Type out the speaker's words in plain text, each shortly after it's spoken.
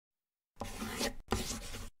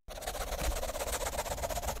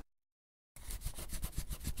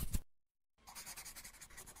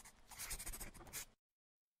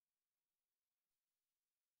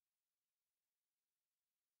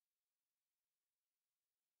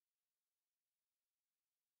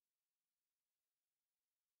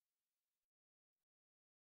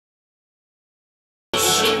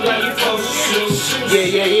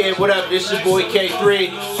Yeah, what up? This your boy K3.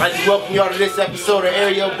 I'd like to welcome y'all to this episode of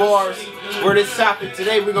AIRE BARz. For this topic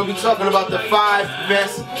today, we're going to be talking about the 5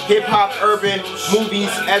 best hip-hop urban movies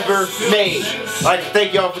ever made. I'd like to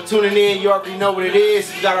thank y'all for tuning in. You already know what it is.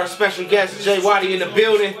 We got our special guest, Jay Waddy, in the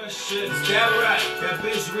building.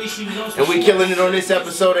 And we killing it on this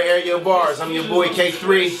episode of AIRE BARz. I'm your boy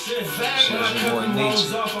K3. It's your boy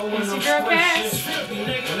Nature. It's your girl Cass.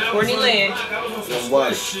 Courtney Lynn. Yo,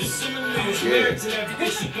 Waddy.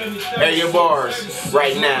 Yeah. AIRE BARz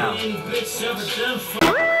right now.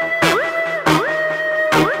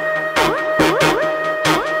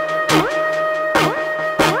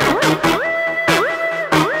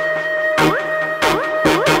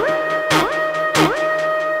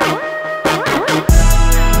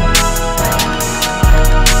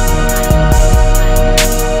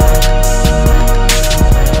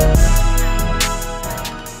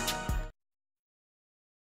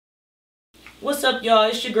 What's up, y'all?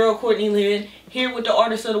 It's your girl Courtney Lynn here with the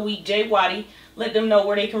artist of the week, Jay Waddy. Let them know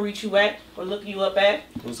where they can reach you at or look you up at.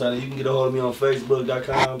 What's happening? You can get a hold of me on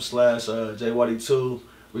Facebook.com/JWaddy2,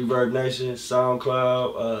 Reverb Nation,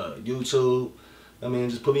 SoundCloud, YouTube. I mean,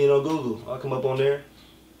 just put me in on Google. I'll come up on there.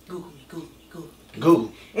 Google me.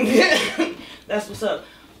 Google. That's what's up.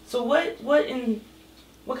 So what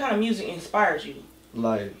kind of music inspires you?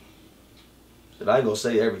 Like, I ain't gonna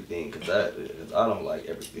say everything because I don't like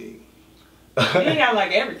everything. You ain't gotta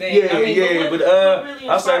like everything. Yeah, I mean, but really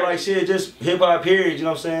I say like shit, just hip hop period. You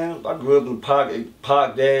know what I'm saying? I grew up in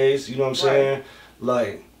Pac days. You know what I'm saying?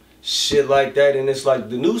 Like shit like that, and it's like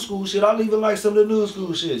the new school shit. I even like some of the new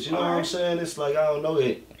school shit. You know what I'm saying? It's like I don't know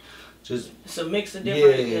it. Just it's a mix of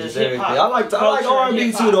different just hip hop. I like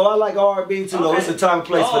R&B too though. I like R&B too though. It's a time and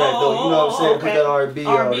place for that though. You know what I'm saying? Put that R&B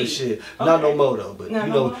all this shit. Not no more though, but you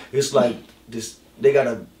know it's like this. They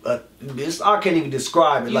got this. I can't even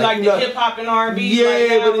describe it. You like the hip hop and R&B?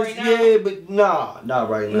 Yeah, but nah, not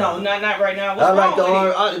right now. No, not right now. What's I like the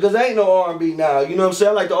R&B because there ain't no R&B now. You know what I'm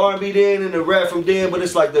saying? I like the R&B then and the rap from then, but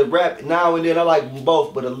it's like the rap now and then. I like them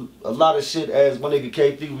both, but a lot of shit, as my nigga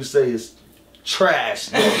K3 would say, is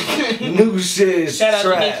trash. New shit is trash.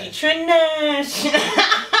 Shout out to Nicki Trash.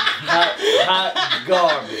 hot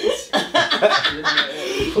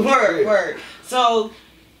garbage. Word. So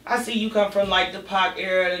I see you come from like the Pac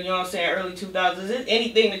era, you know what I'm saying, early 2000s. Is there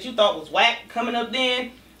anything that you thought was whack coming up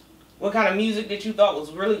then? What kind of music that you thought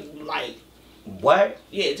was really like whack?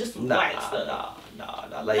 Yeah, just some whack stuff.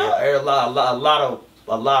 Nah. Like a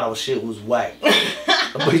lot of shit was whack.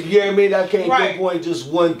 But you hear me? I can't pinpoint just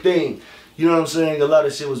one thing. You know what I'm saying? A lot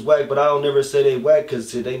of shit was whack, but I don't never say they whack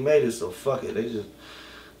because they made it, so fuck it.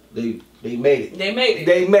 They made it. They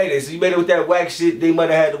made it. So you made it with that whack shit. They might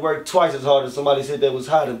have had to work twice as hard as somebody said that was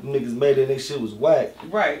hot. If niggas made it and they shit was whack.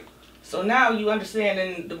 Right. So now you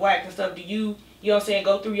understanding the whack and stuff. Do you know what I'm saying,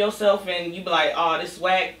 go through yourself and you be like, oh, this is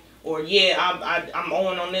whack, or yeah, I'm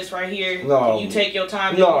on this right here. No. Can you take your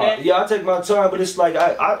time to do that? Yeah, I take my time, but it's like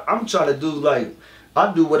I'm trying to do like.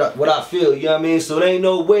 I do what I feel, you know what I mean? So there ain't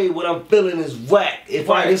no way what I'm feeling is whack. If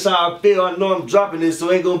this how I feel, I know I'm dropping this,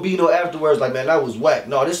 so ain't gonna be no afterwards like, man, that was whack.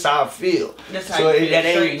 No, this is how I feel. That's how you feel. That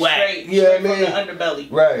ain't whack. You know what I mean? From the underbelly.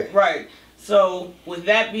 Right. So with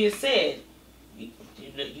that being said, you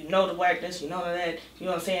know the whackness, you know that, you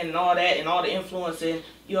know what I'm saying, and all the influencing.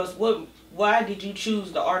 You know, why did you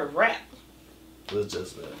choose the art of rap? It's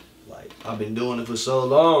just like I've been doing it for so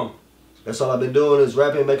long. That's all I've been doing is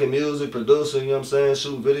rapping, making music, producing, you know what I'm saying,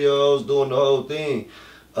 shooting videos, doing the whole thing.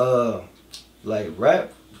 Like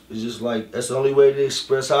rap is just like, that's the only way to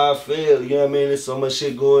express how I feel, you know what I mean? There's so much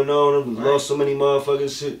shit going on, I've lost so many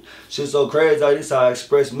motherfucking shit so crazy. Like, this is how I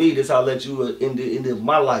express me, this is how I let you into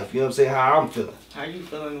my life, you know what I'm saying, how I'm feeling. How you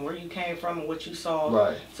feeling, where you came from and what you saw.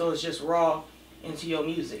 Right. So it's just raw into your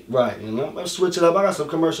music. Right, and I'm switching up. I got some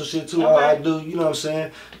commercial shit too. I do, you know what I'm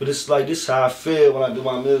saying? But it's like, this is how I feel when I do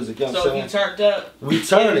my music, you know what I'm saying? So if you turned up, we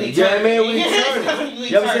turn it. You know what I mean? We turn it.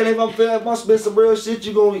 You know what I'm saying? If I'm feeling, if I spit some real shit,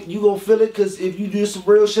 you gonna feel it, because if you do some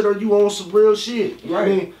real shit or you on some real shit. You know what I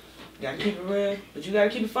mean? You gotta keep it real, but you gotta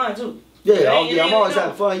keep it fun too. Yeah, I'm always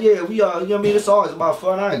having fun. Yeah, we are. You know what I mean? It's always about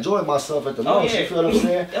fun. I enjoy myself at the most. You feel what I'm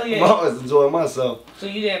saying? I'm always enjoying myself. So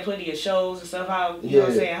you did plenty of shows and stuff. How you know what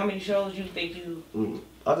I'm saying? How many shows you think you?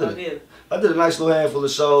 I did a nice little handful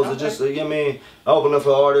of shows. Okay. Just, you know what I mean? I opened up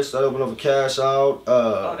for artists. I opened up for Cash Out.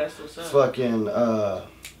 That's what's up. Fucking the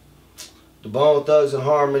Bone Thugs and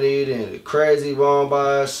Harmony, then Crazy Wrong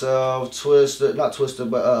by Herself, Twisted, not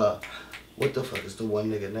Twisted, but what the fuck is the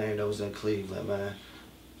one nigga name that was in Cleveland, man?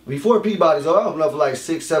 Before Peabody's, I opened up for like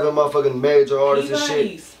 6, 7 motherfucking major artists and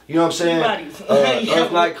shit. You know what I'm saying?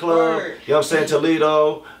 Earth Nightclub, you know what I'm saying?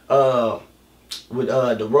 Toledo,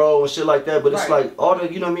 the role and shit like that. But it's like all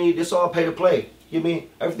the, you know what I mean? It's all pay to play. You know what I mean?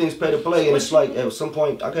 Everything's pay to play, and it's like at some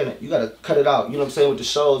point you gotta cut it out. You know what I'm saying? With the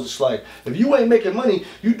shows, it's like if you ain't making money,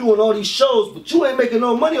 you doing all these shows, but you ain't making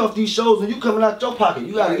no money off these shows, and you coming out your pocket.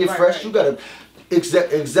 You gotta get fresh. You gotta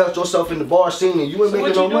exalt yourself in the bar scene, and you ain't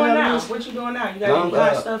making no money out of this. What you doing now? You got any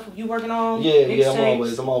hot stuff you working on? Yeah,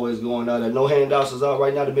 I'm always going out there. No Handouts is out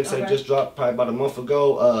right now. The mixtape just dropped probably about a month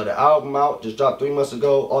ago. The album out just dropped 3 months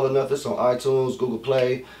ago. All or Nothing. It's on iTunes, Google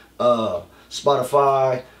Play,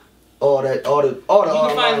 Spotify. All the you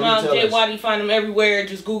can find them on JWadi, find them everywhere,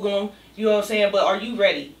 just Google them, you know what I'm saying? But are you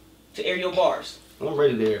ready to air your bars? I'm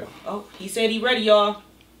ready to air. Oh, he said he ready, y'all.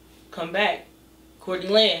 Come back. Courtney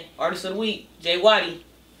Land, Artist of the Week, JWadi,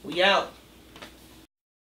 we out.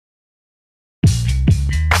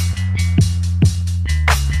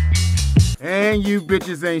 And you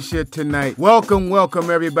bitches ain't shit tonight. Welcome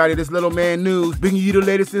everybody. This Little Man News, bringing you the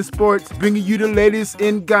latest in sports, bringing you the latest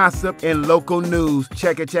in gossip and local news.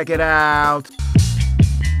 Check it out.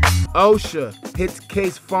 OSHA hits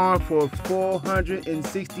Case Farm for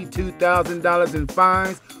 $462,000 in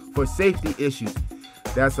fines for safety issues.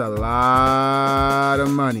 That's a lot of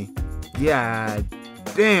money. Yeah,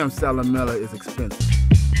 damn, Salamella is expensive.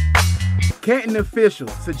 Canton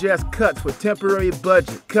officials suggest cuts for temporary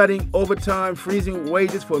budget, cutting overtime, freezing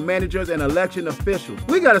wages for managers and election officials.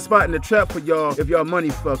 We got a spot in the trap for y'all if y'all money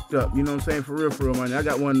fucked up. You know what I'm saying? For real, money. I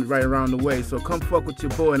got one right around the way, so come fuck with your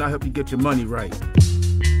boy and I'll help you get your money right.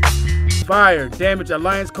 Fire damaged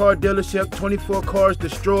Alliance car dealership, 24 cars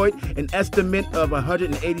destroyed, an estimate of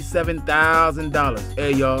 $187,000.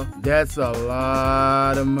 Hey y'all, that's a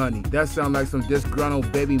lot of money. That sounds like some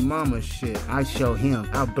disgruntled baby mama shit. I show him,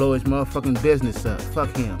 I'll blow his motherfucking business up.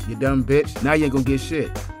 Fuck him, you dumb bitch. Now you ain't gonna get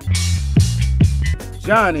shit.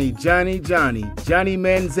 Johnny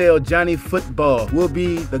Manziel, Johnny Football will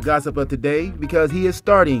be the gossip of today because he is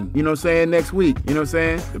starting, you know what I'm saying, next week. You know what I'm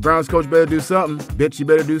saying? The Browns coach better do something. Bitch, you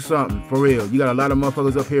better do something. For real. You got a lot of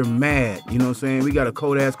motherfuckers up here mad. You know what I'm saying? We got a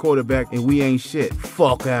cold-ass quarterback and we ain't shit.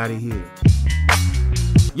 Fuck out of here.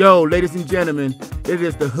 Yo, ladies and gentlemen, it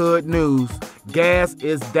is the hood news. Gas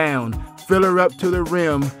is down. Fill her up to the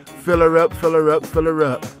rim. Fill her up.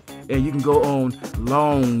 And you can go on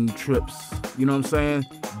long trips. You know what I'm saying?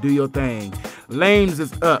 Do your thing. Lanes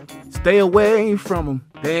is up. Stay away from them.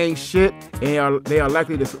 They ain't shit. And they are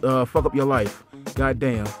likely to fuck up your life.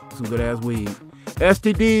 Goddamn. Some good ass weed.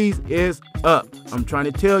 STDs is up. I'm trying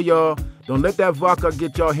to tell y'all, don't let that vodka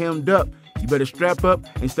get y'all hemmed up. You better strap up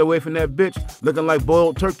and stay away from that bitch looking like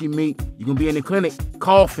boiled turkey meat. You're gonna be in the clinic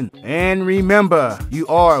coughing. And remember, you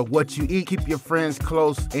are what you eat. Keep your friends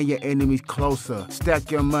close and your enemies closer. Stack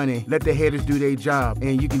your money. Let the haters do their job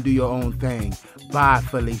and you can do your own thing. Bye,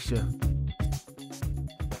 Felicia.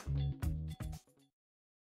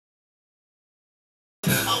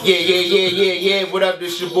 Yeah. What up?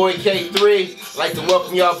 This your boy K3. I'd like to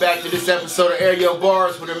welcome y'all back to this episode of Air Your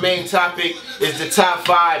Bars, where the main topic is the top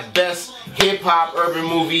 5 best hip-hop urban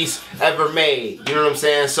movies ever made. You know what I'm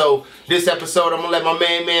saying? So this episode, I'm gonna let my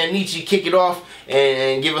man Nietzsche kick it off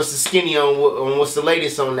and give us a skinny on what's the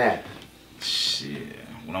latest on that. Shit.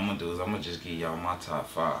 What I'm gonna do is I'm gonna just give y'all my top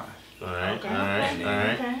 5. Alright.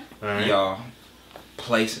 Y'all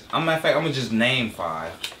place. Matter of fact, I'm gonna just name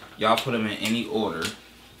 5. Y'all put them in any order.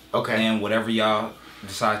 Okay. And whatever y'all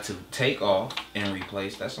decide to take off and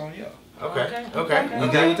replace, that's on y'all. Okay. You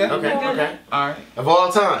good with that? Okay. Alright. Of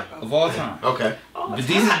all time. Okay.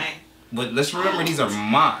 But let's remember these are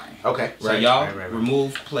mine. Okay. So y'all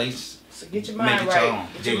remove, place, so get your mind right. Your own.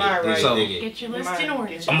 Get your mind right. So get your list in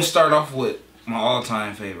order. I'm gonna start off with my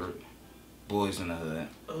all-time favorite, Boys in the Hood.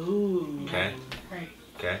 Ooh. Okay. Right.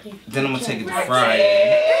 Okay. Then I'm gonna take it to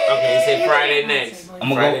Friday. Okay, you say Friday next. I'm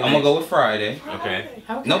gonna go with Friday. Okay.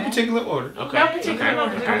 No particular order. Okay. No particular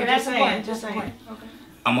order. Okay, that's the point. Just saying. Okay.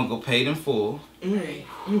 I'm gonna go Paid in Full. Right.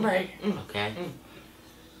 Okay.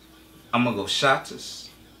 I'm gonna go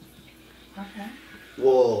Shotters. Okay.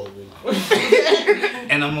 Whoa.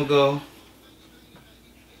 And I'm gonna go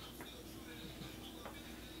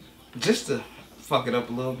just to fuck it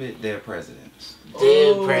up a little bit, Dead Presidents.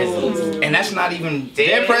 Dead Presidents. And that's not even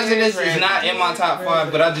Dead Presidents is not in my top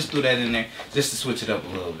 5, but I just threw that in there just to switch it up a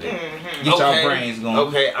little bit. Get y'all brains going.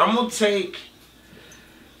 Okay, I'm gonna take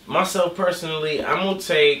myself personally. I'm gonna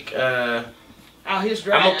take. I'm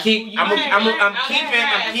keeping. You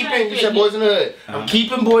said Boys in the Hood. I'm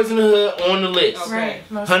keeping Boys in the Hood on the list. Okay.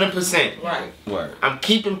 100%. Right. Word. I'm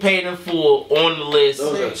keeping Paid in Full on the list.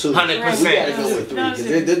 Those are 2. 100%. We gotta go with 3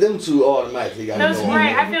 because them 2 automatically gotta Those, go.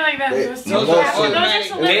 right, I feel like those 2. Those Those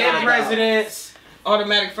are are Dead Presidents.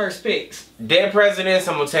 Automatic first picks. Dead Presidents.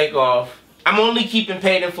 I'm gonna take off. I'm only keeping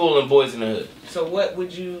Paid in Full and Boys in the Hood. So what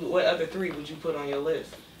other 3 would you put on your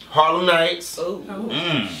list? Harlem Nights. Oh.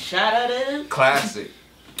 Shout out to Classic.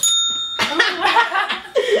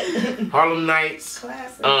 Harlem Nights.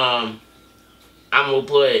 Classic. I'm gonna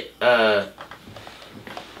put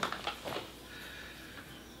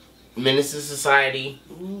Menace to Society.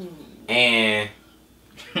 And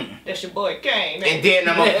that's your boy Kane. and then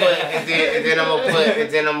I'm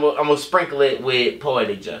gonna sprinkle it with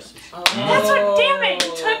Poetic Justice. Oh. That's what, damn it,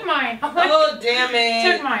 you took mine. Oh, damn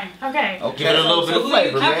it. Took mine, okay. Give it a little bit of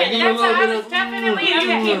flavor, man. Okay, Give it a that's little I bit was of. definitely, You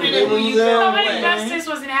okay. keeping it when you feel Poetic away. Justice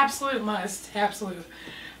was an absolute must, absolute.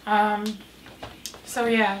 So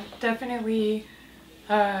yeah, definitely,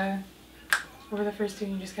 what were the first 2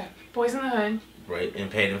 you just got? Boys in the Hood. Right, and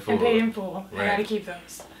Paid in Full. And Paid in Full. Right. I gotta keep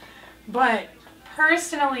those. But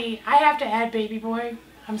personally, I have to add Baby Boy.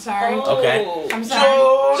 I'm sorry. Okay. I'm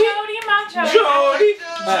sorry. Jody Macho. Jody.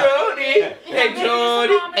 Hey,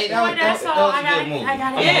 Jody. Hey, that was a good movie.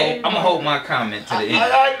 I'm gonna hold my comment to the end. I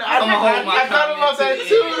thought about that too,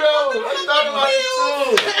 though. I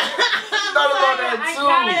thought about that I too.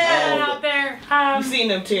 gotta get it out there. You seen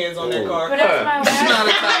them tears on that car. But that's my It's last. not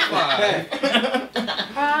a top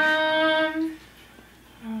 5.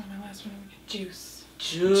 Oh, my last one. Juice.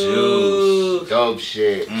 Juice. Dope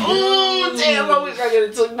shit. Oh, damn, I wish I could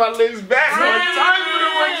have took my list back.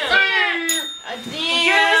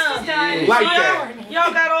 Damn. Like that.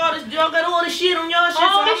 Y'all got all this shit on y'all shit, so I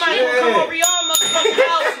might as well come over y'all motherfucking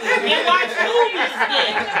houses and watch movies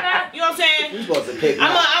again. You know what I'm saying? You supposed to pick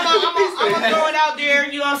I'm gonna throw it out there,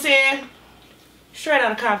 you know what I'm saying? Straight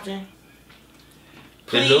out of Compton.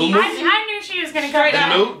 The new movie? I knew she was gonna come. Straight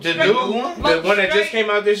out. The new one? The one that just came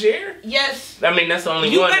out this year? Yes. I mean, that's the only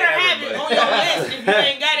You one. better that have ever, it but- on your list. If you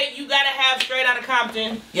ain't got it, you gotta have Straight Out of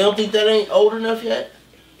Compton. You don't think that ain't old enough yet?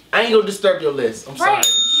 I ain't gonna disturb your list. I'm sorry. Right.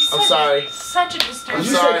 I'm sorry. Such a disturbance.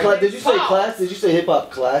 Did you sorry. say did you say Pause. class? Did you say hip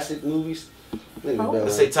hop classic movies?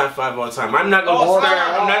 Let's say top 5 all time. I'm not gonna disturb.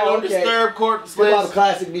 I'm not gonna disturb Court's Hip hop list.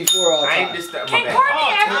 classic before all I ain't time. disturb. Can My bad. Courtney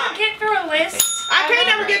ever time. get through a list? I can't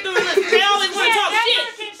never get through the list. They always want to talk Yeah, shit.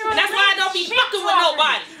 never get through a And that's why I list. don't be Shit fucking with talking.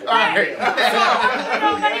 nobody. Alright.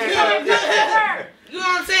 Nobody's coming to her. You know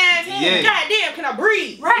what I'm saying? Yeah. God damn, can I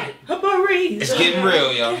breathe? Right. Breathe. It's getting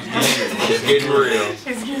real, y'all. It's getting real.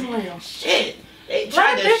 It's getting real. Shit. They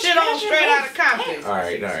tried to shit on Straight Out of Compton.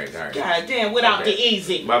 Alright. God damn, without Okay. the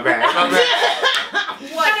easy. My bad.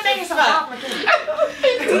 What Trying to make it so the fuck? complicated.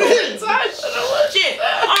 Shit.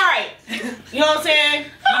 Alright. You know what I'm saying?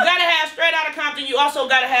 You gotta have Straight Out of Compton. You also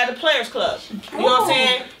gotta have the Players Club. You know what I'm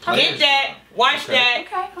saying? Get that. Watch that.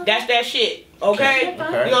 Okay. That's that shit. Okay? You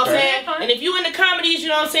know what I'm saying? And if you in the comedies, you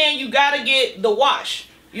know what I'm saying, you gotta get The Wash.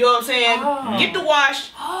 You know what I'm saying? Oh. Get The Wash.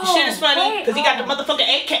 The shit is funny because he got the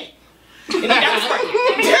motherfucking AK. And that was right.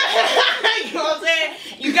 You know what I'm saying?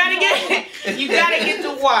 You gotta get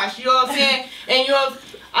The Wash. You know what I'm saying? And you know,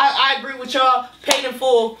 I agree with y'all. Paid in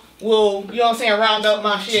Full will, you know what I'm saying, round up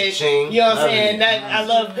my shit. Ching. You know what I'm saying? That I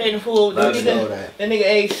love Paid in Full. Love to know that. That nigga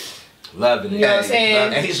Ace. Loving You it. know what I'm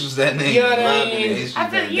saying? Ace was that nigga. You know what I Loving mean? it. Ace was I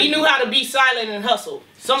feel that you- He knew how to be silent and hustle.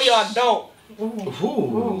 Some of y'all don't.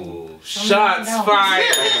 Ooh. Shots fired.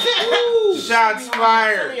 Shots Some of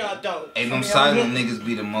fired. y'all don't. Hey, them silent niggas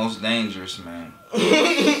be the most dangerous, man.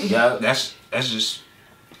 Yeah. That's just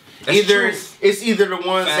Either true. it's either the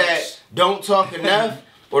ones Facts. that don't talk enough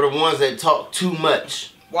or the ones that talk too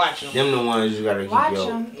much. Watch them. Them the ones you gotta Watch keep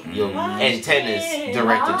your, 'em. your Watch antennas it.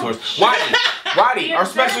 directed Watch. towards. Waddy, our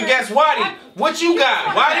special guest, Waddy. What you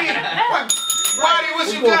got, Waddy? Waddy, what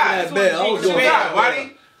you going for got? that bet. I was What you going got, for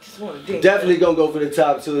Waddy? Definitely gonna go for the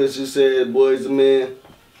top 2 that you said, Boys and Men.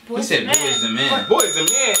 He said boys and men. Boys and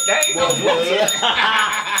men, that ain't no movie.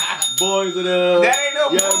 Boys and Men. That ain't no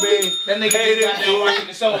You know what I movie. mean? That nigga Hey, just got there watching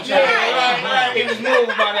the soul child. right. He was moved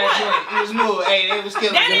by that joint. He was moved. Hey, they was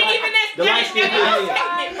killing That him. ain't even The light skin I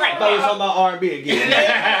thought we was talking about R&B again.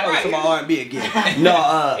 I was talking about R&B again. No,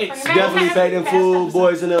 definitely Paid in Full,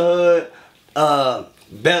 Boys in the Hood.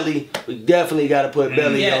 Belly, we definitely got to put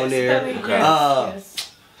Belly Yes, on there. Belly, yes.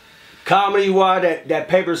 Comedy wise, that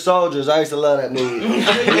Paper Soldiers, I used to love that movie.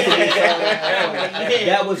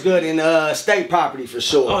 That was good in State Property for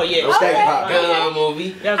sure. Oh, yeah. State Okay. Property. Good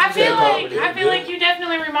movie. I feel comedy. like you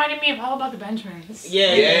definitely reminded me of All About the Benjamins.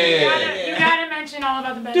 Yeah. You gotta mention All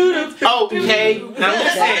About the Benjamins. Okay, now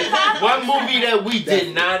listen. One movie that we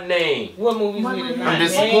did not name. What movies we did not I'm name?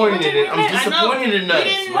 disappointed in. I'm I know. disappointed in We us.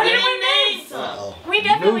 didn't What did really we name some. Uh-oh. We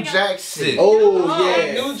definitely New got Jack City. Oh,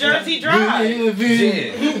 yeah. New Jersey Drive.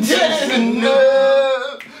 Yeah. Just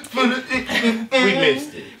enough for the. We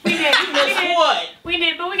missed it. We did. what? We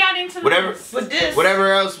did, but we got into Whatever. this. But this.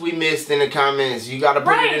 Whatever else we missed in the comments, you gotta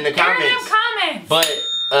put it in the Air them comments. comments. But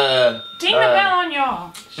ding the bell on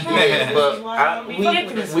y'all. yeah, but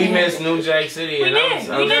we missed New Jack City. We and did.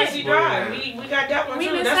 I was Jersey Drive. We got that one We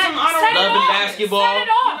too. missed That's that. some honorable. Set it Love and off. basketball. Set it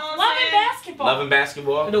off. You know what Love I'm and saying? basketball. Love and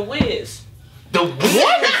basketball. The Wiz. the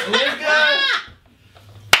what?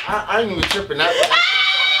 I ain't even tripping. The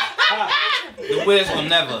Wiz will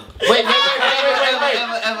never, Wait.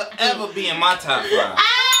 ever be in my top 5.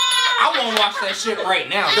 I won't watch that shit right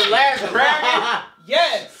now. The Last Dragon?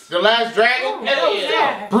 Yes. The Last Dragon? Hell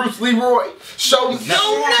yeah. Bruce Leroy. Show me.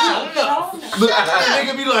 No. The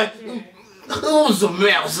nigga be like, who's a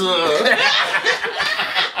mouse?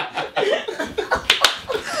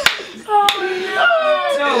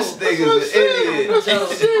 This nigga's an idiot.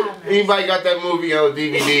 Anybody got that movie on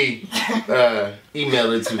DVD?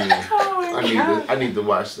 Email it to me. I need to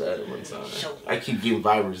watch that one time. I keep getting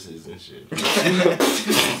viruses and shit.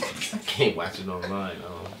 Can't watch it online. I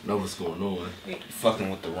don't know what's going on. Fucking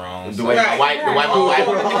with the wrong. The way my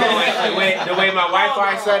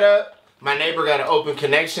Wi-Fi set up. My neighbor got an open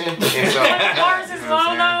connection, and so BARz is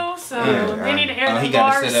low though, so they need to air the he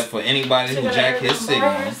got BARz. it set up for anybody who jack his signal.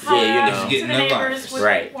 Yeah, getting the virus.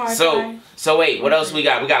 Right. So wait, what else we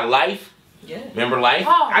got? We got Life. Yeah. Remember Life?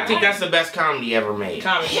 Oh, I think that's the best comedy ever made.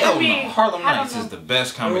 Comedy. Hell no. mean, Harlem I don't Nights know. is the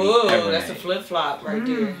best comedy Whoa, ever that's a made. flip flop right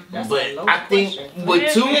there. That's But a low I think question.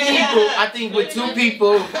 with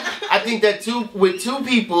two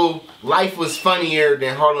people, Life was funnier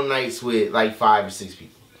than Harlem Nights with like 5 or 6 people.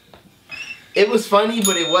 It was funny,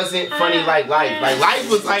 but it wasn't funny like Life. Like Life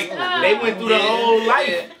was like they went through the whole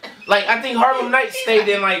life. Like I think Harlem Nights stayed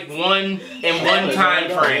in like one time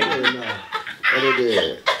frame.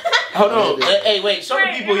 Hold on, hey, wait, show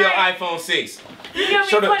the people your iPhone 6.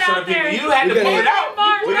 Show the people. You had to pull it out.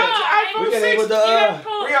 We got your iPhone 6.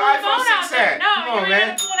 Where your iPhone 6 at? Come on,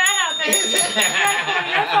 man.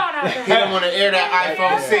 You don't want to air that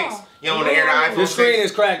iPhone 6. You don't want to air the iPhone 6. The screen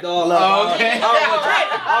is cracked all up. Oh, okay. I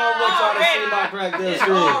don't want y'all to see my cracked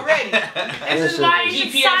screen. Already. This is why you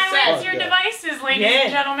should GPS silence your devices, ladies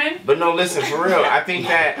and gentlemen. But no, listen, for real. I think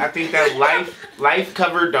that Life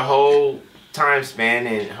covered the whole time span,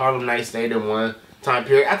 and Harlem Nights stayed in one time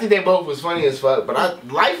period. I think they both was funny as fuck, but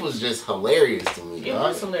Life was just hilarious to me. It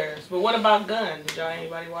was hilarious. But what about Gun? Did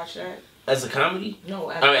anybody watch that? As a comedy? No,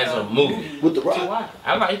 as a movie. With the Rock.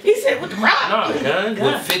 I like it. He said with the Rock. No, Gun.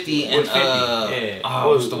 With 50 and With 50, yeah. oh,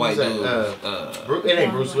 what's the white dude? It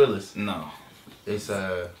ain't Bruce Willis. No. It's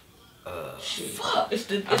Fuck. It's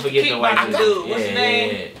the I forget the white dude. What's his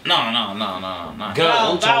name? No.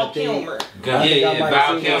 Gun. Val Kilmer. Gun. Yeah,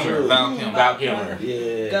 Val Kilmer. Val Kilmer.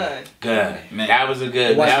 Yeah. Gun. Man. That was a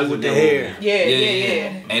good. White That was a with good the hair. movie. Yeah.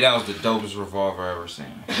 Hey, that was the dopest revolver I ever seen.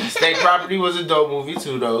 State Property was a dope movie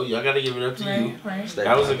too, though. Y'all gotta give it up to you. Right.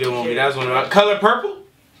 That was a good movie. That was one of my. Color Purple.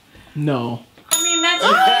 No. I mean, that's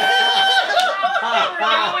how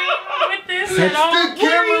we're going with this at all. The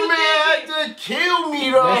cameraman had to kill me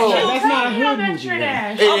though. That's not a hood movie,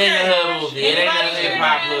 It though. ain't a hood movie. It ain't a hip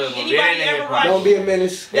hop hood movie. It ain't a hip hop. Don't be a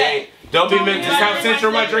menace. Don't be meant to South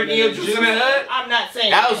Central by drinking your juice in the hood. I'm not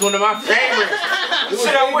saying That was one of my favorites.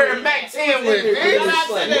 Shit, I wear the Mac 10 with it.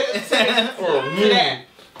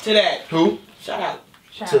 To that. Who? Shout out.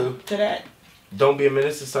 To that. Don't be a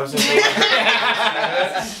menace to South Central.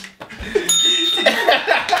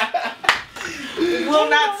 Will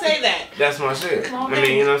not say that. That's my shit. I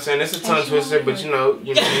mean, you know what I'm saying? It's a tongue twister, but you know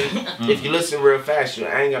if you listen real fast,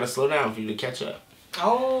 I ain't gotta slow down for you to catch up.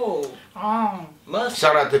 Oh. Must.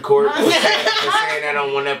 Shout out to Court for saying that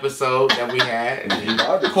on one episode that we had.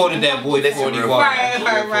 Quoted that boy 40 walk.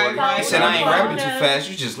 Right. He said, I ain't rapping too fast,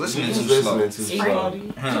 you just listening too slow.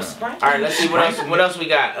 Alright, let's see what else we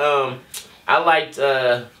got. I liked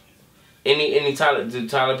any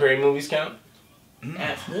Tyler Perry movies count?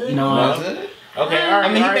 That's good. No. Okay, alright.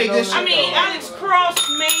 I mean, he made this shit. I mean, Alex Cross,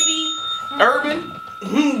 maybe. Urban?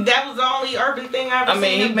 That was the only urban thing I've ever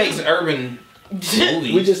seen. I mean, he makes urban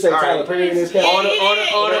movies. We just say Tyler Perry in this case. All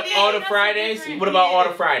the Fridays? What about all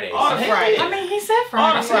the Fridays? All the Fridays. I mean, he said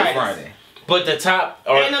Friday. All the Fridays. But the top,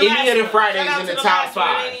 or any of the Fridays in the top 5, or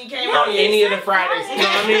any of the Fridays, you know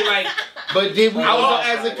what I mean? Like, but did we all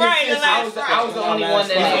as a consistent? I was the only one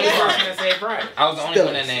that named Friday. I was the only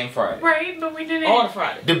one that named Friday. Right, but we didn't. All the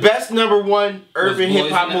Fridays. The best #1 urban Boys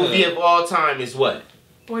hip hop in the movie Hood. of all time is what?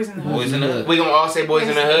 Boys in the Hood. Boys in the Hood. We gonna all say Boys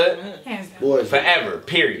in the Hood? Hands down. Boys. Forever,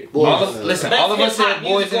 period. Listen, all of us said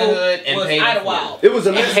Boys in the Hood and Paid in Full. It was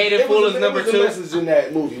a message. Paid in Full is number 2. There was a message in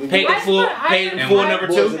that movie. Paid in Full number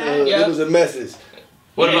Boys 2. in the Hood. It was a message.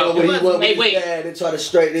 What about when he went with hey, his wait. dad and try to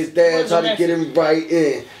straighten his dad, try to get him right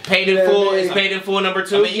in. Paid in Full is Paid in Full number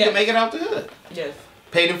 2. I mean, you can make it out the hood. Yes.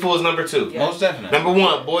 Paid in Full is number 2. Yes. Most definitely. Number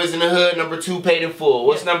 1, Boys in the Hood. Number 2, Paid in Full.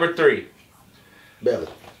 What's number 3? Belly.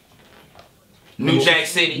 New Jack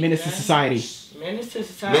City. Menace to Society. Menace to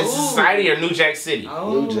Society. Menace to Society or New Jack City?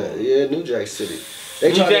 Oh. New Jack City.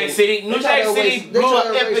 New Jack City blew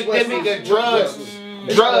up epidemic of drugs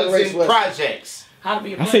and projects. How to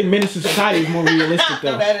be a I say Menace to Society is more realistic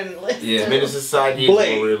though. that in the list. Yeah. Menace to Society is more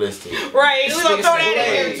realistic. Right, we're gonna throw that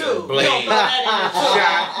in here too. Blade. We're gonna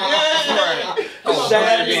throw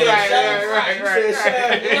that in here too.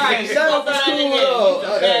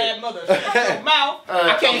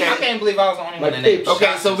 I can't believe I was the only one in there.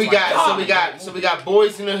 Okay, so we got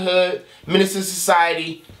Boys in the Hood, Menace to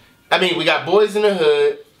Society. I mean, we got Boys in the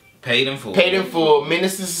Hood, Paid in Full. Paid in Full,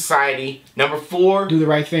 Menace to Society. Number 4, Do the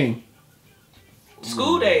Right Thing.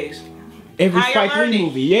 School Days. Every Higher Spike Lee Learning.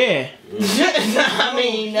 movie, yeah. I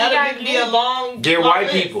mean, that'll be a long. Dear long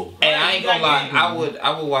White list. People. And I ain't gonna lie,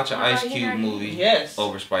 I would watch an Ice Cube movie Yes.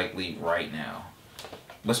 over Spike Lee right now.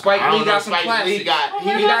 But Spike I don't Lee know, got some Spike Lee classics. got He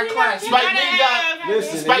got classics. Spike Lee got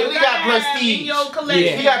Listen, Spike Lee got prestige.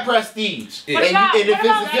 Yeah. He got prestige. Yeah. And if it's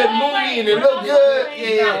a good movie and it look good,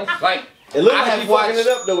 yeah. Like It looked I like have he watched- fucking it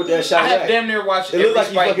up though with that shot. I have damn near watched It every looked like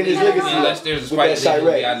he Spike fucking Lee his movie legacy unless there's a with Spike that Lee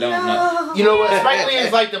movie Chirac. I don't know. You know what? Spike Lee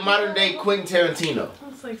is like the modern day Quentin Tarantino.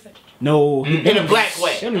 No. In a black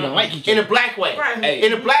way. They don't even like each In other. a black way. Hey.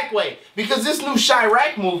 In a black way. Because this new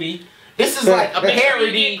Chirac movie, this is like a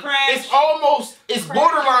parody. It's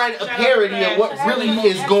borderline a parody of what really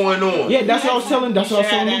is going on. Yeah, that's what I was telling. That's what I was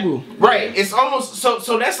telling Lulu. Right. It's almost so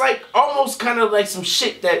that's like almost kind of like some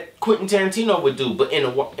shit that Quentin Tarantino would do, but in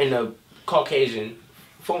a Caucasian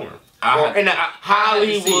form. Or in a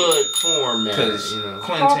Hollywood form, man. Because You know.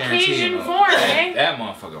 Quentin Caucasian Tarantino, form, eh? that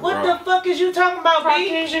motherfucker What raw. the fuck is you talking about, B?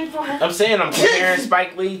 Caucasian form. I'm saying I'm comparing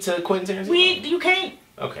Spike Lee to Quentin Tarantino. You can't.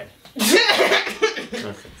 Okay.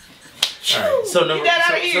 Okay. All right.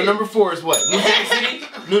 So number 4 is what? New Jack City.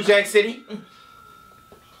 New Jack City.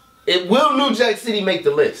 Will New Jack City make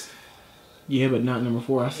the list? Yeah, but not number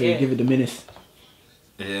 4. I say give it to Menace.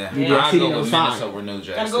 Yeah, New Jack I'll City go number with 5. Menace over New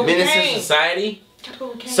Jack Gotta City. go with Menace Kane. to Society.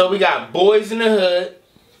 So we got Boys in the Hood,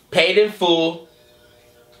 Paid in Full,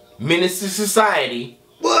 Menace to Society.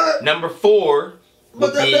 What? Number 4 would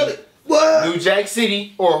What that be belly? What? New Jack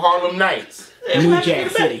City or Harlem Nights. New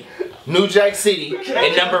Jack City. New Jack City.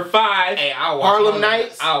 And number 5, Hey, I'll watch Harlem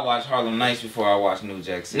Nights. I'll watch Harlem Nights before I watch New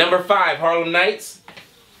Jack City. Number 5, Harlem Nights.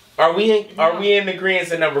 Are we in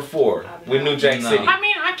agreement at number 4 with New Jack No. City? I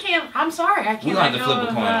mean, I can't. I'm sorry, I We can't gonna let have to go flip a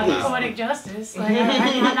of coin on this. Poetic Justice. Like,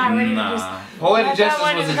 I'm not ready to just Nah, Poetic let that Justice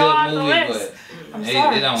one was a just go off good the movie, list. but I'm it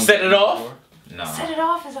sorry. don't Set it off? No. Set it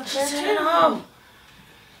off as a third Set it off.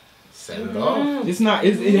 Set it off. It's not.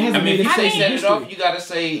 It hasn't I mean, made if you it say mean- set it off, you gotta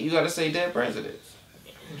say dead presidents.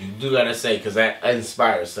 You do gotta say, because that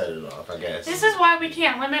inspires Set It Off, I guess. This is why we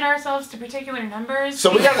can't limit ourselves to particular numbers. So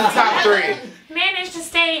we got the top 3. Managed to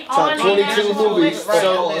stay Top on 22 the national movies.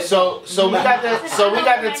 list. So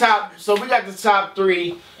we got the top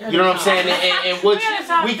 3. You know what I'm saying? And which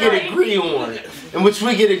we can agree on. In which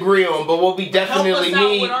we can agree on. But what we definitely Help us out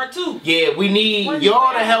need, with our 2. yeah, we need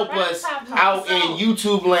y'all to help us out in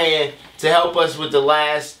YouTube land to help us with the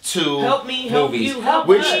last 2 Help me, help movies. you, help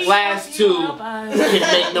Which us. last 2 Help us. can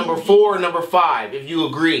make number 4 or number 5 if you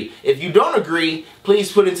agree. If you don't agree,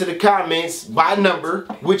 please put into the comments by number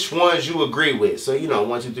which ones you agree with. So you know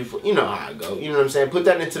 1, 2, 3, 4. You know how I go. You know what I'm saying? Put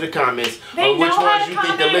that into the comments They on which know how ones to you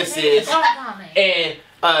think the comment, list they is. don't comment. And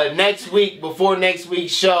next week, before next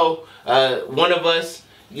week's show, one of us,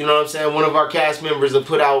 you know what I'm saying, one of our cast members will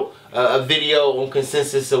put out a video on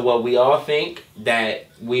consensus of what we all think that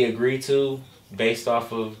we agree to based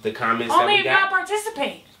off of the comments Only that if we y'all got.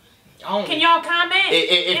 participate. Only. Can y'all comment?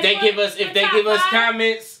 If they give us top 5?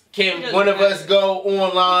 comments, can one of us go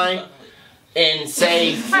online and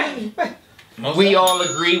say we all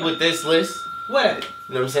agree with this list? What?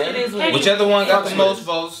 You know what I'm saying? It is what it is. Whichever one got the Fuck most this.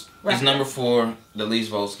 votes Right. is number 4. The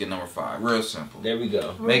least votes get number 5. Real simple. There we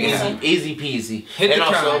go. Make it happen. Easy peasy. Hit the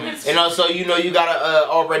and comments. also, you know, you gotta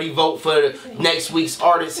already vote for next week's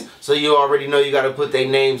artist. So you already know you gotta put their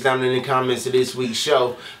names down in the comments of this week's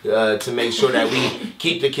show to make sure that we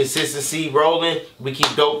keep the consistency rolling. We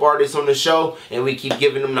keep dope artists on the show, and we keep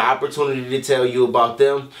giving them the opportunity to tell you about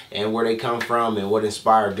them and where they come from and what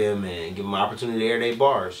inspired them, and give them an opportunity to air their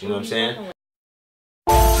bars. You know what I'm saying?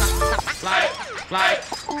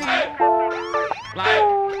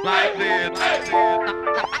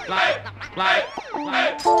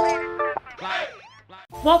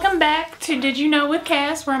 Welcome back to Did You Know with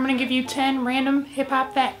Cass, where I'm going to give you 10 random hip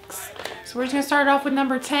hop facts. So we're just going to start off with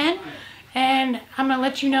number 10. And I'm going to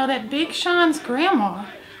let you know that Big Sean's grandma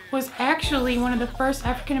was actually one of the first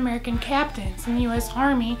African-American captains in the U.S.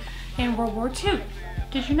 Army in World War II.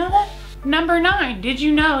 Did you know that? Number 9, did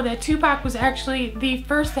you know that Tupac was actually the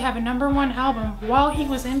first to have a #1 album while he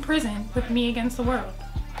was in prison with Me Against the World?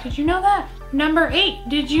 Did you know that? Number 8,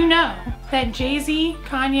 did you know that Jay-Z,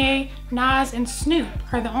 Kanye, Nas, and Snoop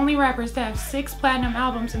are the only rappers to have 6 platinum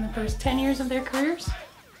albums in the first 10 years of their careers?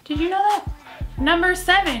 Did you know that? Number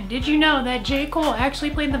 7, did you know that J. Cole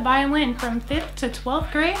actually played the violin from 5th to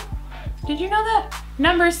 12th grade? Did you know that?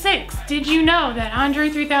 Number 6, did you know that Andre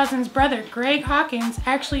 3000's brother, Greg Hawkins,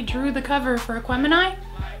 actually drew the cover for Aquemini?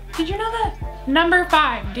 Did you know that? Number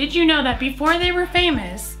 5, did you know that before they were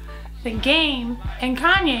famous, The Game and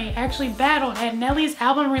Kanye actually battled at Nelly's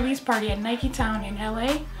album release party at Nike Town in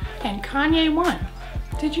LA, and Kanye won?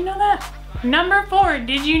 Did you know that? Number 4,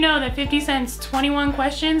 did you know that 50 Cent's 21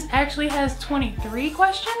 Questions actually has 23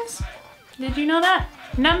 questions? Did you know that?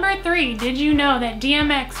 Number 3, did you know that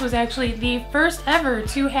DMX was actually the first ever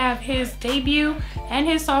to have his debut and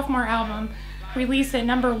his sophomore album released at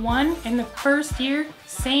 #1 in the first year,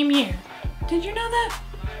 same year? Did you know that?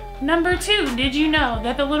 Number 2, did you know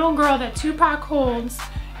that the little girl that Tupac holds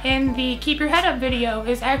in the Keep Your Head Up video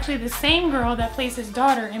is actually the same girl that plays his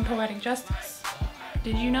daughter in Poetic Justice?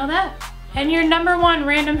 Did you know that? And your number 1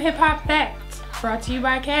 random hip hop fact, brought to you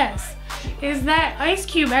by Cass, is that Ice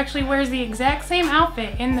Cube actually wears the exact same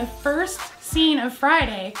outfit in the first scene of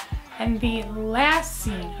Friday and the last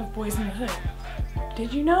scene of Boys in the Hood.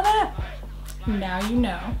 Did you know that? Now you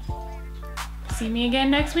know. See me again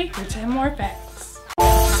next week for 10 more facts.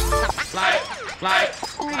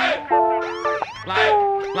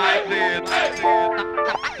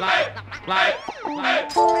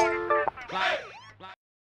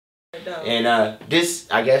 And this,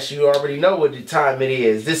 I guess you already know what the time it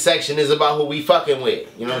is. This section is about who we fucking with.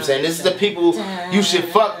 You know what I'm saying? This is the people you should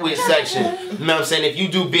fuck with section. You know what I'm saying? If you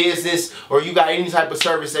do business or you got any type of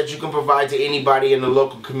service that you can provide to anybody in the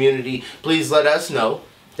local community, please let us know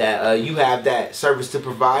that you have that service to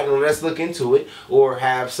provide, and let's look into it. Or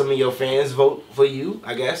have some of your fans vote for you,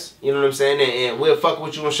 I guess. You know what I'm saying? And we'll fuck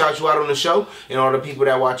with you and shout you out on the show. And all the people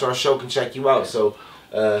that watch our show can check you out. So,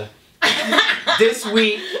 this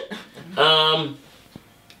week, let's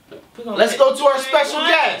go to our special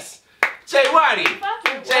guest, Jay Waddy.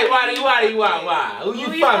 Jay Waddy, who you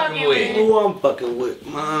fucking with? Who I'm fucking with, It's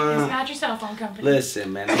man? not your cell phone company.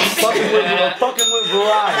 Listen, man, I'm fucking with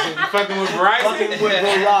Verizon. You fucking with Verizon? Fucking with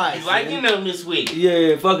Verizon. You liking them this week?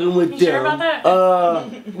 Yeah, fucking with You them. sure about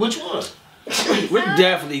that? Which one? We're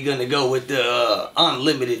definitely gonna go with the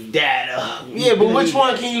unlimited data. Yeah, but which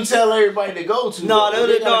one can you tell everybody to go to? No,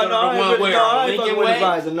 They gotta go to the I one where ain't fucking with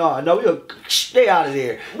Verizon. No, we gonna stay out of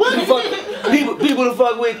there. People to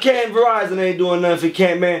fuck with Ken Verizon ain't doing nothing for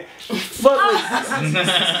Ken, man. Fuck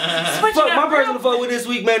my person to fuck with this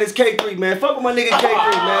week, man, is K3, man. Fuck with my nigga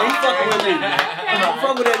K3, man. He fucking with me, man.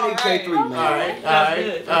 Fuck with that nigga K3, man.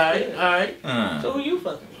 Alright. So who you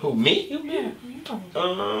fucking? Who, me? You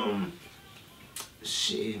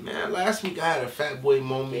Shit, man. Last week I had a fat boy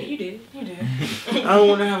moment. Yeah, you did. You did. I don't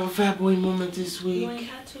want to have a fat boy moment this week. You ain't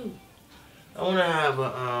got to. I want to have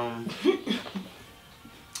a,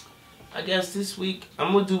 I guess this week,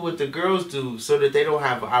 I'm going to do what the girls do so that they don't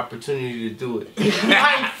have an opportunity to do it.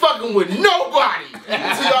 I ain't fucking with nobody.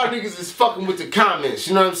 So y'all niggas is fucking with the comments.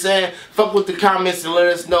 You know what I'm saying? Fuck with the comments and let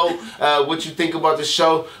us know what you think about the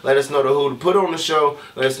show. Let us know who to put on the show.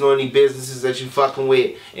 Let us know any businesses that you fucking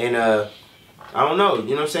with. And, I don't know,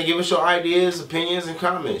 you know what I'm saying? Give us your ideas, opinions, and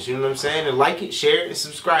comments. You know what I'm saying? And like it, share it, and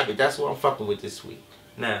subscribe it. That's what I'm fucking with this week.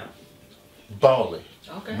 Now, ballin'.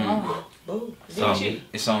 Okay. Oh. It's on me.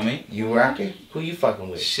 It's on me. You rocking? Who you fucking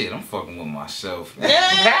with? Shit, I'm fucking with myself.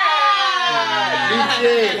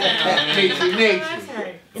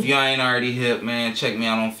 If y'all ain't already hip, man, check me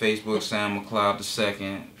out on Facebook, Sam McLeod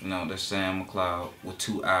II. You know, that's Sam McLeod with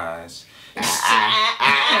 2 eyes. But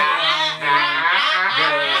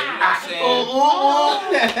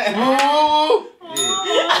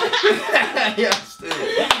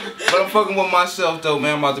I'm fucking with myself though,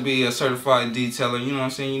 man. I'm about to be a certified detailer. You know what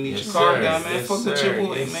I'm saying? You need your car down, man. Fuck with your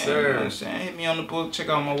boy, man. You know what I'm saying? Hit me on the book. Check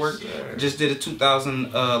out my work. Just did a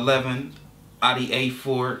 2011 Audi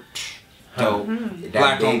A4. Dope.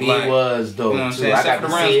 Black on black. Was dope. You know what I'm too. saying? I got to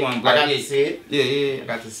see it. One, I got to see it. Yeah. I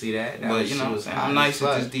got to see that. But you know what I'm saying? I'm nice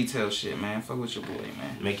at this detail shit, man. Fuck with your boy,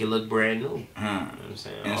 man. Make it look brand new. You know what I'm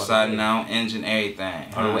saying? Inside and out, engine,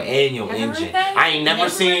 everything. All the way, and your engine. I ain't never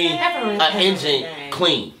seen an engine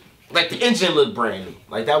clean. Like the engine looked brand new.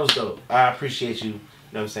 Like that was dope. I appreciate you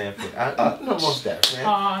You know what I'm saying? No more steps, man.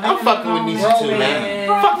 Aw, I'm fucking with Nisha too, man.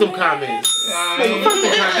 Fuck them comments. Fuck them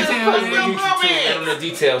comments. I'm fucking with Nisha too, man, on the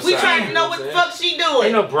details We side. trying to know what the fuck she doing.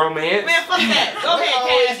 Ain't no bromance. Man, fuck that. Go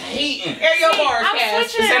ahead, Cass. Hating. Air your bars, I'm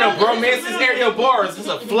Cass. switching This ain't no bromance, this ain't no bars. This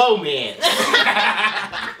is a flow man.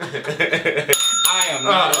 I am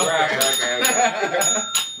not a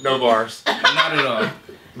rapper. No bars. Not at all.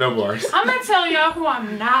 No bars. I'm gonna tell y'all who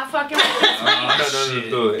I'm not fucking with this week.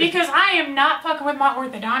 Do it. Because I am not fucking with my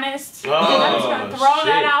orthodontist. Oh, I'm just gonna throw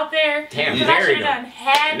that out there. Damn, Because you I should married have them. done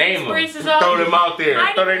had Name these them. braces up. Throw them out there.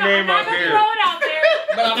 Throw their name out I'm not gonna there. throw it out there.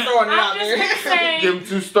 But I'm throwing it out I'm there. just gonna say, Give them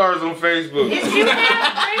 2 stars on Facebook. if you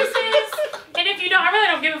have braces, and if you don't, I really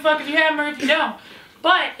don't give a fuck if you have them or if you don't.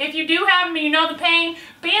 But if you do have them and you know the pain,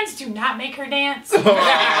 bands do not make her dance. They really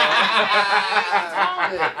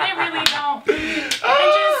don't. And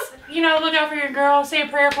just, you know, look out for your girl. Say a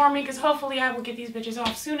prayer for me, because hopefully I will get these bitches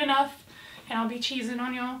off soon enough. And I'll be cheesing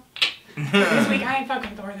on y'all. This week I ain't fucking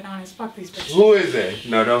with the orthodontist. Fuck these bitches. Who is it?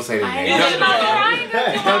 No, don't say that I name. ain't Don't do gonna that. I ain't gonna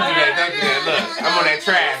do Don't all do that. Don't do that. Look, I'm on that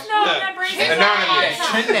trash. No, Look. that braces are Anonymous.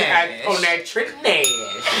 awesome. On that Trinash.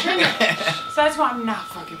 So that's who I'm not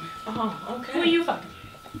fucking with. Oh, okay. Who are you fucking with?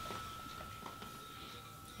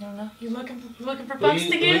 You don't know? You looking for fucks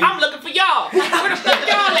to give? I'm looking for y'all. Where the fuck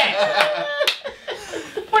y'all at?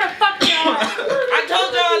 Where the fuck y'all at? I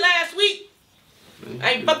told y'all last week.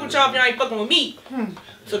 I ain't fucking with y'all if y'all ain't fucking with me.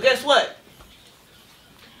 So guess what?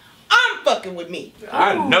 I'm fucking with me.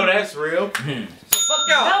 I know that's real. So fuck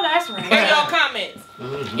y'all. No, that's right. Hear y'all comments.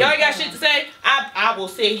 Y'all ain't got shit to say? I will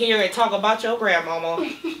sit here and talk about your grandmama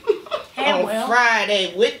And on well,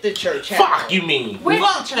 Friday with the church house. Fuck you mean. with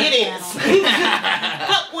Fuck the church it is. channel.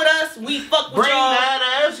 Fuck with us, we fuck with Bring y'all.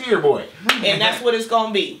 that ass here, boy. And that's what it's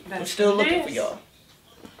gonna be. I'm That's still what it looking for is. y'all.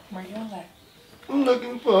 Where y'all at? I'm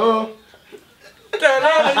looking for. Turn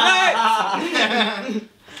on the lights.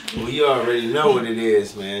 Well, you already know what it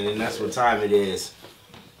is, man, and that's what time it is.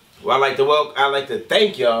 Well, I like to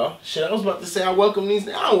thank y'all. Shit, I was about to say I welcome these.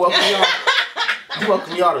 I don't welcome y'all. I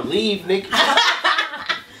welcome y'all to leave, nigga.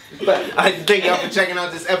 But I'd like to thank y'all for checking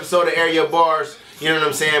out this episode of Area Bars. You know what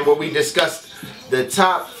I'm saying? Where we discussed the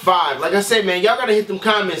top 5. Like I said, man, y'all gotta hit them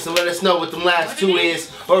comments and let us know what them last 2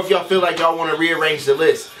 is, or if y'all feel like y'all want to rearrange the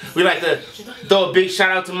list. We like to throw a big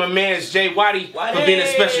shout out to my man Jay Waddy for being a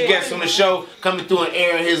special guest on the show, coming through and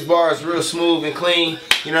airing his bars real smooth and clean.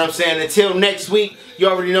 You know what I'm saying? Until next week, you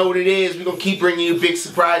already know what it is. We're gonna keep bringing you big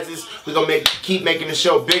surprises. We're gonna keep making the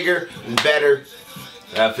show bigger and better.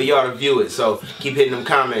 For y'all to view it, so keep hitting them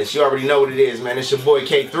comments. You already know what it is, man. It's your boy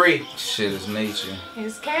K3. Shit is nature.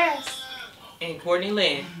 It's Cass. And Courtney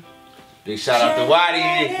Lynn. Big shout out to Waddy.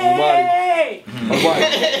 Hey!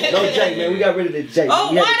 No J, man. We got rid of the J.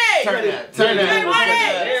 Oh, Waddy! Turn that. Turn that.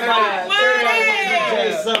 J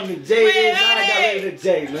something. J is. I got rid of the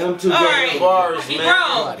J, man. I'm too All good. right. Bars, He man.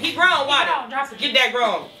 grown. He grown, Waddy. Drop the Get that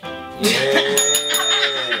grown.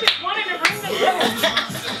 Yeah. just wanted to bring the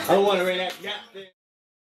I don't want to ring that.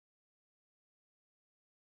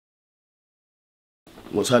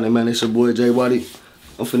 What's happening, man? It's your boy Jay Waddy.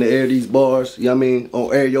 I'm finna air these bars, you know what I mean?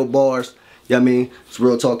 On Air Your Bars, you know what I mean? It's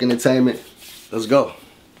Real Talk Entertainment. Let's go.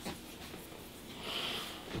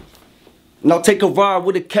 Now take a ride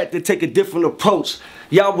with a cat to take a different approach.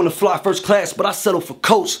 Y'all wanna fly first class, but I settle for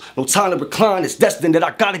coach. No time to recline, it's destined that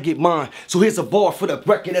I gotta get mine. So here's a bar for the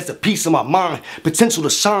record, that's a piece of my mind. Potential to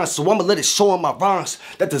shine, so I'ma let it show in my rhymes.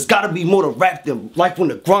 That there's gotta be more to rap than life on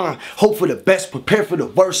the grind. Hope for the best, prepare for the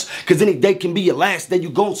worst. Cause any day can be your last day you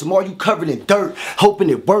gone. Tomorrow you covered in dirt, hoping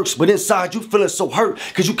it works. But inside you feeling so hurt,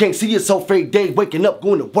 cause you can't see yourself every day. Waking up,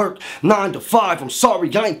 going to work, 9 to 5. I'm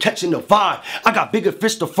sorry, I ain't catching the vibe. I got bigger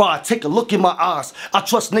fish to fry, take a look in my eyes. I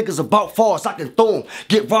trust niggas about far as I can throw them.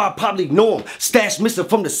 Get robbed, probably know him. Stash missing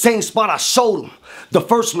from the same spot I showed him. The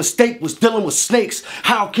first mistake was dealing with snakes.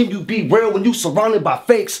 How can you be real when you surrounded by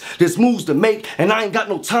fakes? There's moves to make, and I ain't got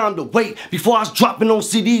no time to wait. Before I was dropping on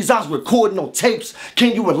CDs, I was recording on tapes.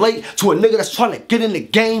 Can you relate to a nigga that's trying to get in the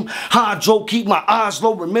game? Hydro, keep my eyes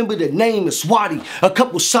low, remember the name is Waddy. A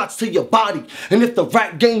couple shots to your body. And if the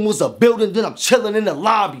rap game was a building, then I'm chilling in the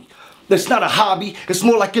lobby. That's not a hobby, it's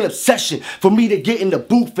more like an obsession for me to get in the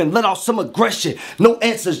booth and let out some aggression. No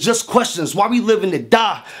answers, just questions. Why we living to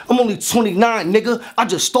die? I'm only 29, nigga. I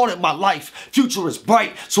just started my life. Future is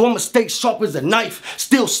bright, so I'ma stay sharp as a knife.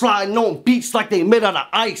 Still sliding on beats like they made out of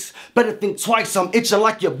ice. Better think twice, I'm itching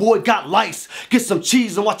like your boy got lice. Get some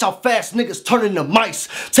cheese and watch how fast niggas turn into mice.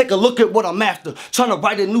 Take a look at what I'm after, trying to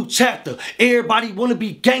write a new chapter. Everybody wanna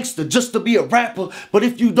be gangster just to be a rapper. But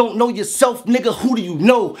if you don't know yourself, nigga, who do you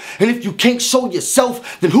know? And if If you can't show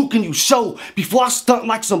yourself, then who can you show? Before I stunt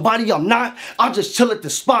like somebody I'm not, I just chill at the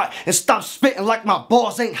spot and stop spitting like my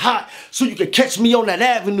bars ain't hot. So you can catch me on that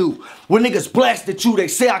avenue. When niggas blast at you, they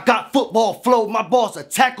say I got football flow, my bars will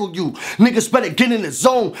tackle you. Niggas better get in the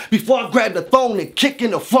zone before I grab the phone and kick in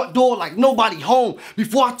the front door like nobody home.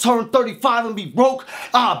 Before I turn 35 and be broke,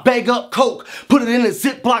 I'll bag up coke, put it in a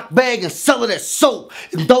Ziploc bag and sell it as soap.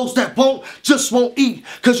 And those that won't, just won't eat,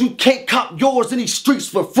 cause you can't cop yours in these streets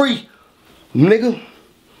for free, nigga.